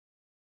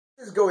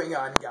is going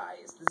on,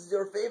 guys? This is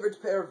your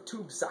favorite pair of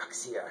tube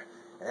socks here,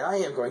 and I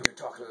am going to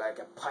talk like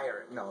a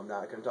pirate. No, I'm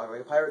not going to talk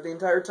like a pirate the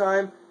entire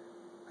time.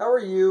 How are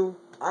you?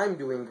 I'm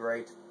doing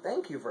great.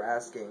 Thank you for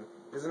asking.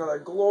 It's another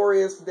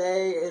glorious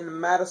day in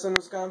Madison,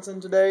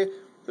 Wisconsin today.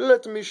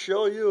 Let me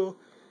show you.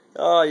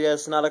 Oh,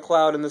 yes, not a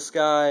cloud in the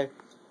sky.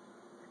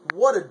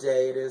 What a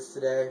day it is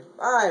today.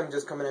 I'm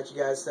just coming at you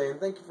guys saying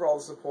thank you for all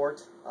the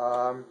support.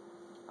 I'm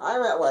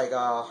at like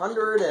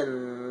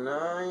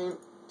 119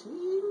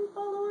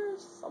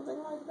 followers, something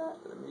like that.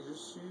 Let me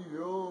just see.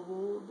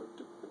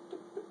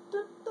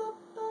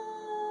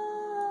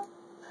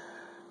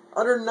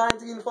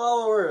 119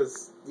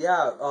 followers.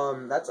 Yeah,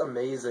 that's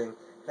amazing.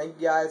 Thank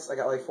you guys. I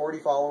got like 40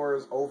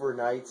 followers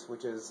overnight,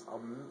 which is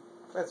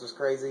that's just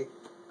crazy.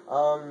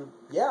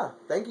 Yeah,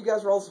 thank you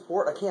guys for all the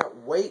support. I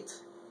can't wait.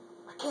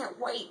 Can't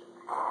wait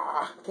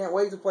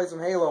to play some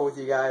Halo with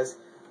you guys.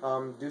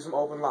 Do some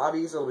open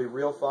lobbies. It'll be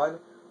real fun.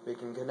 We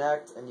can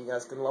connect, and you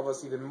guys can love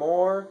us even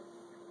more.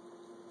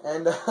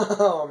 And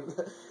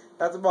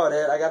that's about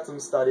it. I got some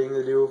studying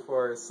to do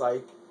for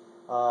psych.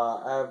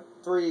 I have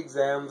 3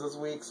 exams this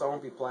week, so I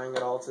won't be playing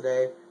at all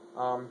today.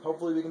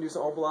 Hopefully we can do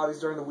some open lobbies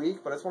during the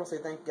week, but I just want to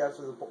say thank you guys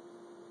for the support.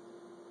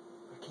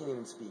 I can't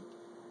even speak.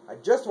 I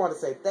just want to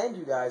say thank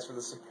you guys for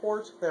the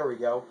support. There we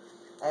go.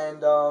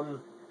 And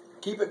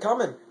keep it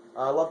coming.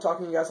 I love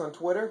talking to you guys on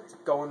Twitter. It's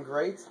going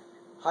great.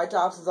 High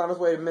Tops is on his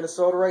way to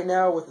Minnesota right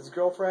now with his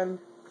girlfriend.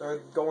 They're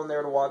going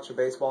there to watch a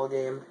baseball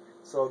game.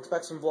 So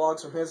expect some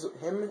vlogs from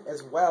him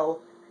as well.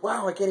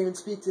 Wow, I can't even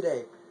speak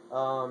today.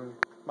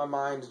 My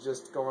mind is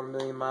just going a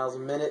million miles a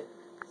minute.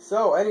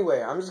 So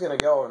anyway, I'm just going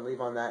to go and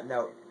leave on that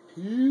note.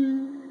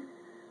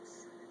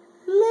 Peace.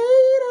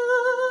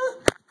 Later.